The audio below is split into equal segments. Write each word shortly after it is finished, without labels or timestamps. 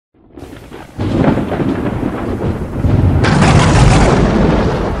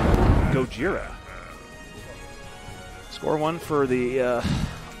Score one for the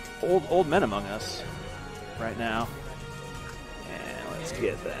old men among us right now. And let's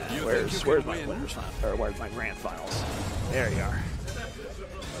get that. Where's my winners final, or where's my grand finals? There you are.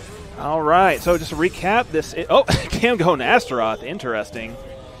 All right. So just to recap, this. Oh, Cam going to Astaroth. Interesting.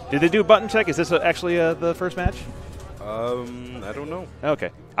 Did they do button check? Is this actually the first match? I don't know.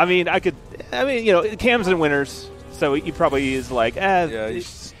 Okay. I mean, you know, Cam's in winners, so he probably is like, Yeah,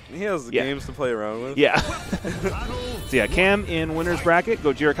 he has games to play around with. Yeah. So yeah, Cam in winners bracket.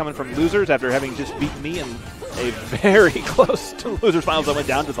 Gojira coming from losers after having just beaten me in a very close to losers finals that went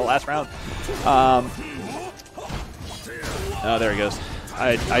down to the last round. Oh, there he goes.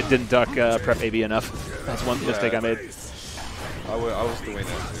 I didn't duck prep AB enough. That's one mistake I made. I was doing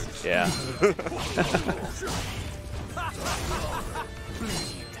that too. Yeah.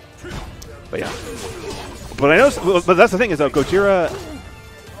 But yeah. But I know. But that's the thing is though, Gojira,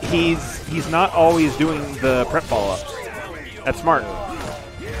 he's not always doing the prep follow-ups. That's smart.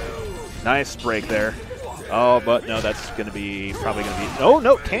 Nice break there. Oh, but no, that's gonna be probably gonna be. Oh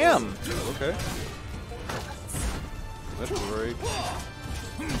no, Cam. Okay. That's great.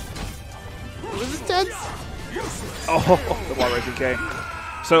 Resistance. Oh, the wall racing K.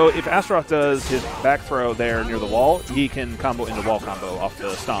 So if Astaroth does his back throw there near the wall, he can combo into wall combo off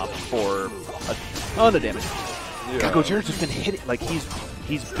the stomp for a ton of damage. Yeah. God, Gojira's just been hitting, like he's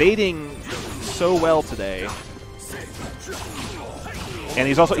baiting so well today. And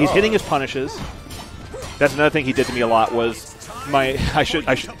he's hitting his punishes. That's another thing he did to me a lot was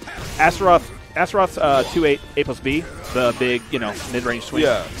Astaroth's 2-8 A+B, the big, you know, mid-range swing.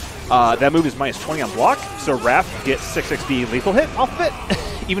 Yeah. That move is -20 on block, so Raph gets 6-6B lethal hit off of it.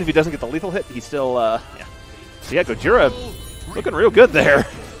 Even if he doesn't get the lethal hit, he's still, yeah. So yeah, Gojira looking real good there.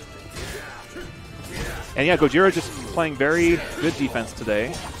 And yeah, Gojira just playing very good defense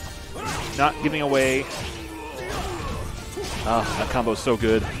today. Not giving away. That combo is so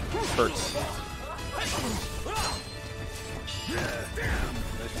good. Hurts.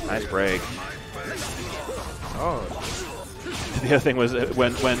 Nice break. Oh. The other thing was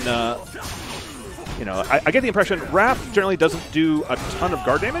when you know, I get the impression Raph generally doesn't do a ton of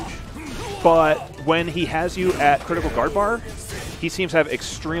guard damage, but when he has you at critical guard bar, he seems to have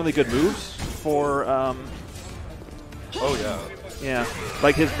extremely good moves for. Oh yeah. Yeah,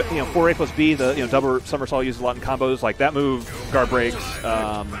 like his 4A+B, the double somersault used a lot in combos. Like that move, guard breaks.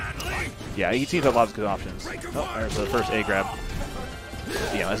 Yeah, he seems to have lots of good options. Oh, there's the first A grab.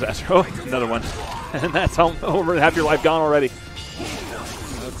 Yeah, another one, and that's over half your life gone already.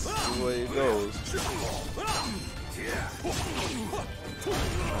 That's the way it goes.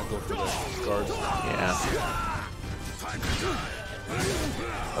 I'll go for the guard. Yeah.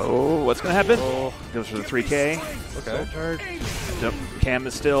 Oh, what's going to happen? Oh. Goes for the 3K. Okay. Nope. Cam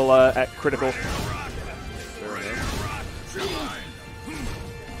is still at critical. Fair enough.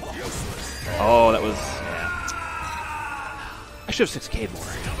 Oh, that was... Yeah. I should have 6K'd more.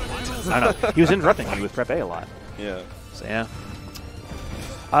 I don't know. He was interrupting me with Prep A a lot. Yeah. So, yeah.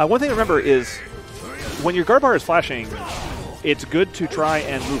 One thing to remember is when your guard bar is flashing, it's good to try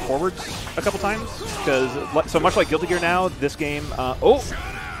and move forwards a couple times. Because, so much like Guilty Gear now, this game...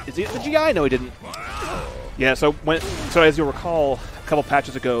 is he the GI? No, he didn't. Yeah, so as you'll recall, a couple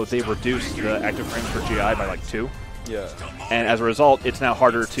patches ago, they reduced the active frames for GI by like 2. Yeah. And as a result, it's now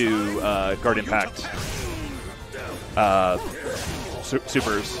harder to guard impact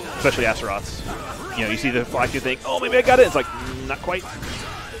supers, especially Astaroths. You know, you see the flash, you think, oh, maybe I got it. It's like, not quite.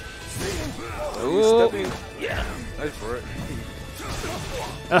 Oh, yeah. Nice for it.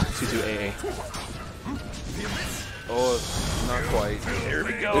 2-2 AA. Oh, not quite. There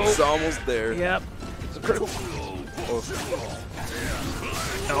we go. It's almost there. Yep. It's a critical.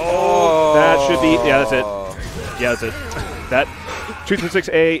 Oh, that should be. Yeah, that's it. Yeah, that's it. That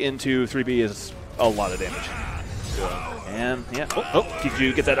 2-6A into 3B is a lot of damage. Yeah. And yeah. Oh, did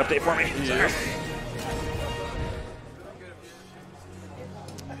you get that update for me? Yeah.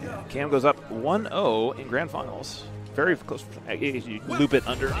 Cam goes up 1-0 in grand finals. Very close. You loop it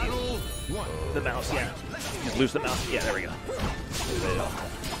underneath the mouse. Yeah. Just loose the mouse. Yeah, there we go.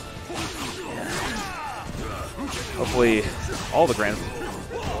 Yeah. Hopefully, all the grand.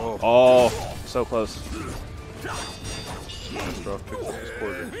 Oh, so close.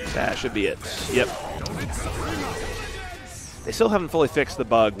 That should be it. Yep. They still haven't fully fixed the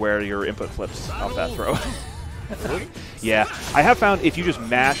bug where your input flips off that throw. Yeah, I have found if you just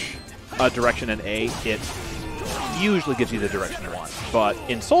mash a direction in A, it usually gives you the direction you want. But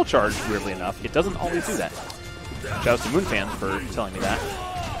in Soul Charge, weirdly enough, it doesn't always do that. Shout out to Moon fans for telling me that. Yeah.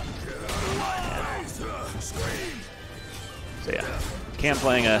 So yeah, Cam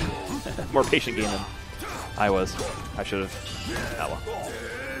playing a more patient game than I was. I should have. Oh well.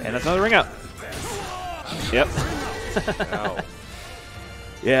 And that's another ring out. Yep. Ow.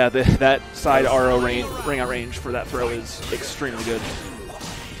 Yeah, that side RO ring out range for that throw is extremely good.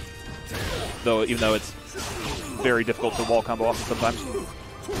 Though, even though it's very difficult to wall combo off sometimes.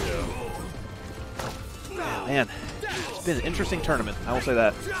 Yeah, man, it's been an interesting tournament. I will say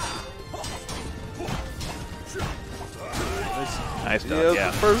that. Nice duck,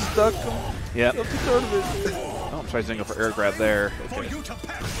 yeah. First duck. Yep. Of the tournament. Oh, I'm trying to go for air grab there. Okay.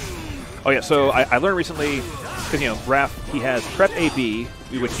 Oh yeah, so I learned recently, because Raph, he has prep AB,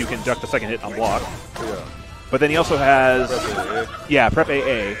 which you can duck the second hit on block. Yeah. But then he also has Prep AA. prep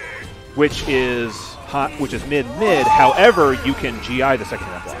AA, which is mid. However, you can GI the second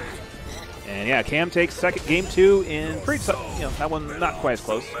hit on block. And yeah, Cam takes game 2 in pretty. That one not quite as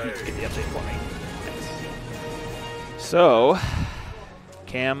close. You just get the update for me. Nice. So,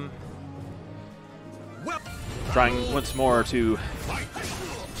 Cam trying once more to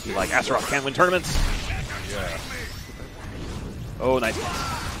be like Astaroth can win tournaments. Yeah. Oh, nice.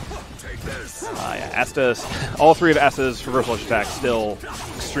 Yeah, Asta's, all three of Asta's reversal edge attacks still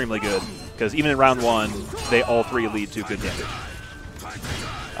extremely good, because even in round 1, they all three lead to good damage.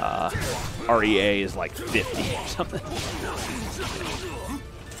 REA is like 50 or something.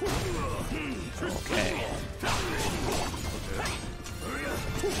 Okay.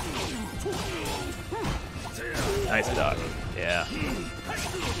 Nice duck. Yeah.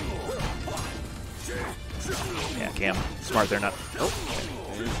 Yeah, Cam. Smart there, not. Oh.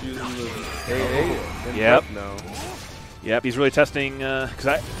 He's using the AA. Yep. No. Yep, he's really testing, because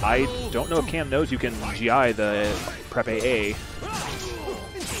I don't know if Cam knows you can GI the prep AA.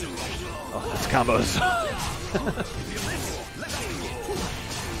 Oh, that's combos.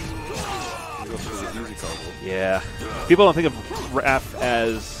 Yeah. People don't think of Raph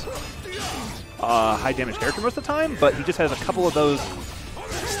as a high damage character most of the time, but he just has a couple of those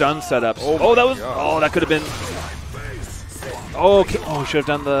stun setups. Oh, that was. Oh, that could have been. Oh, okay. Oh, should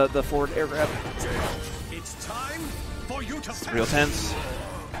have done the forward air grab. It's time for you to Real tense.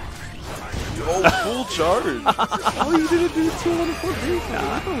 Oh, full charge. Oh, you didn't do 204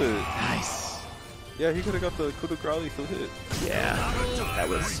 Nice. Yeah, he could have got the coup de grace lethal hit. Yeah. That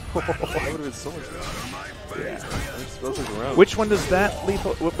was. That would have been so much better. Yeah. Those are around. Which one does that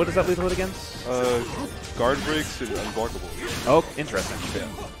lethal? What does that lethal hit against? Guard breaks and unblockable. Oh, interesting. Yeah.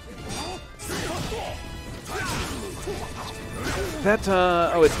 That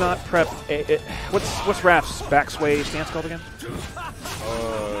oh, it's not prep. What's Raph's backsway stance called again?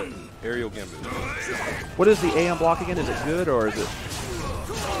 Aerial gambit. What is the A on block again? Is it good or is it?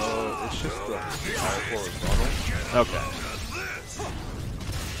 It's just the horizontal. Okay.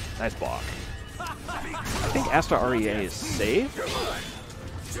 Nice block. I think Asta REA is safe.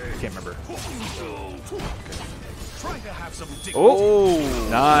 Can't remember. Oh,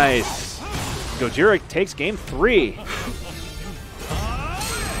 nice. Gojira takes game 3.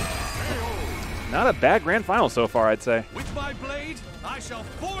 Not a bad grand final so far, I'd say. With my blade, I shall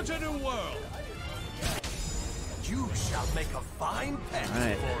forge a new world. You shall make a fine pen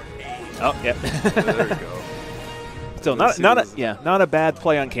Right. for A. Oh, yeah. There you go. Still, not a bad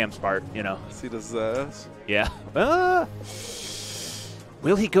play on Cam's part, See the Zaz? Yeah.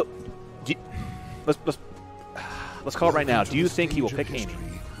 Will he go? Let's call it right now. Do you think he will pick Amy?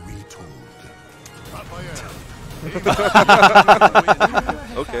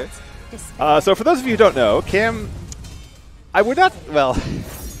 Okay. So for those of you who don't know, Cam, I would not. Well,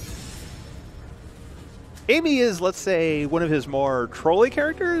 Amy is, let's say, one of his more trolly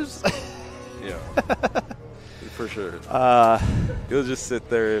characters. Yeah. For sure. He'll just sit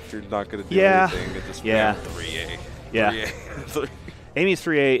there if you're not going to do anything and just yeah. 3A. Yeah. 3A. Amy's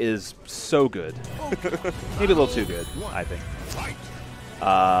 3A is so good. Maybe a little too good, I think.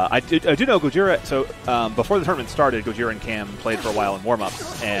 I do know Gojira. So before the tournament started, Gojira and Cam played for a while in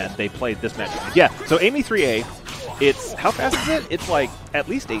warm-ups, and they played this match. Yeah, so Amy 3A, it's, how fast is it? It's like at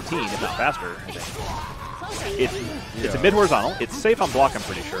least 18, if not faster, I think. It's a mid-horizontal. It's safe on block, I'm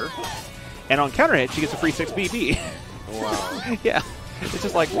pretty sure. And on counter hit, she gets a free 6 BB. Wow. Yeah. It's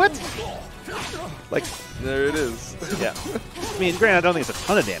just like, what? Like, there it is. Yeah. I mean, granted, I don't think it's a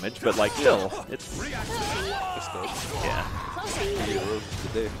ton of damage, but like, still, it's. Yeah.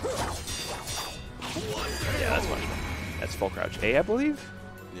 Yeah, that's funny. That's full crouch A, I believe?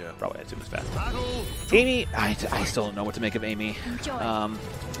 Yeah. Probably, I assume it's fast. Amy, I still don't know what to make of Amy.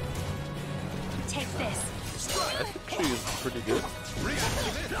 Take this. I think she is pretty good.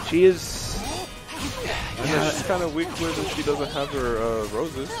 She is. Yeah, she's kind of weak when she doesn't have her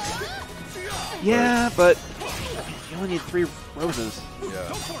roses. Yeah, but you only need 3 roses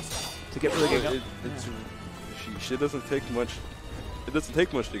Yeah. to get really good. It's She doesn't take much. It doesn't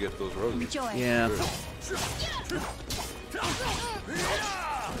take much to get those roses. Enjoy. Yeah.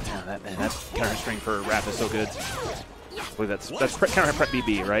 Yeah, that counter string for Raph is so good. I believe that's counter prep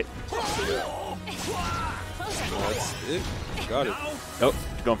BB, right? That's it. Got it. Oh,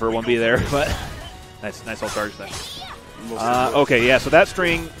 going for a 1B there, but nice old charge there. Okay, yeah, so that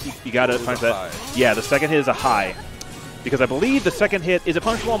string, you got to punish that. High. Yeah, the second hit is a high. Because I believe the second hit, is it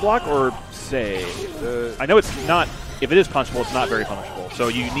punishable on block or save? I know it's not, if it is punishable, it's not very punishable. So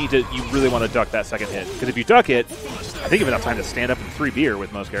you really want to duck that second hit. Because if you duck it, I think you have enough time to stand up in 3 beer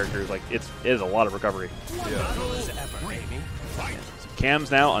with most characters. Like, it is a lot of recovery. Yeah. So Cam's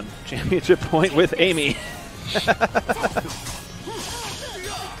now on championship point with Amy.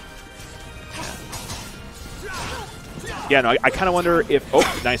 Yeah, no, I kind of wonder if...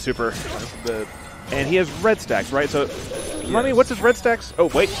 Oh, nice super. And he has red stacks, right? So, remind me, what's his red stacks? Oh,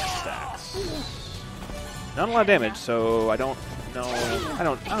 wait. Stacks. Not a lot of damage, so I don't know. I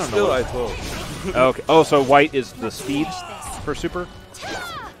don't know. Still I-12. Okay. Oh, so white is the speed for super?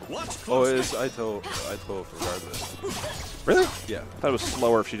 Oh, it's I-12 regardless. Really? Yeah. I thought it was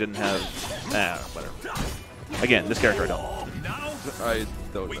slower if she didn't have... whatever. Again, this character I don't. I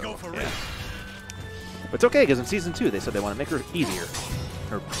don't know. Yeah. But it's okay, because in Season 2 they said they want to make her easier.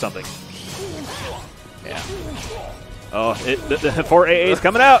 Or something. Yeah. Oh, the 4 AA is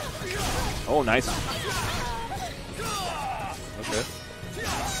coming out. Oh, nice. Okay.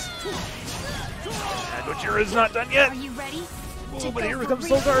 Gojira's not done yet. Are you ready? Oh, but here comes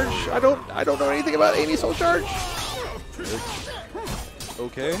Soul Charge. I don't know anything about Amy Soul Charge.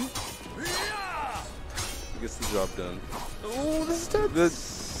 Okay. Gets the job done. Oh, this is tough. The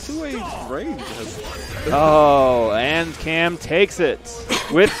 2A range has... Oh, and Cam takes it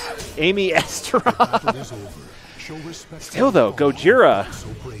with Amy Astaroth. Still, though, Gojira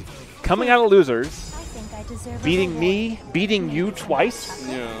coming out of losers, beating me, beating you twice.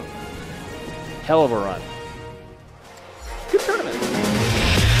 Yeah. Hell of a run.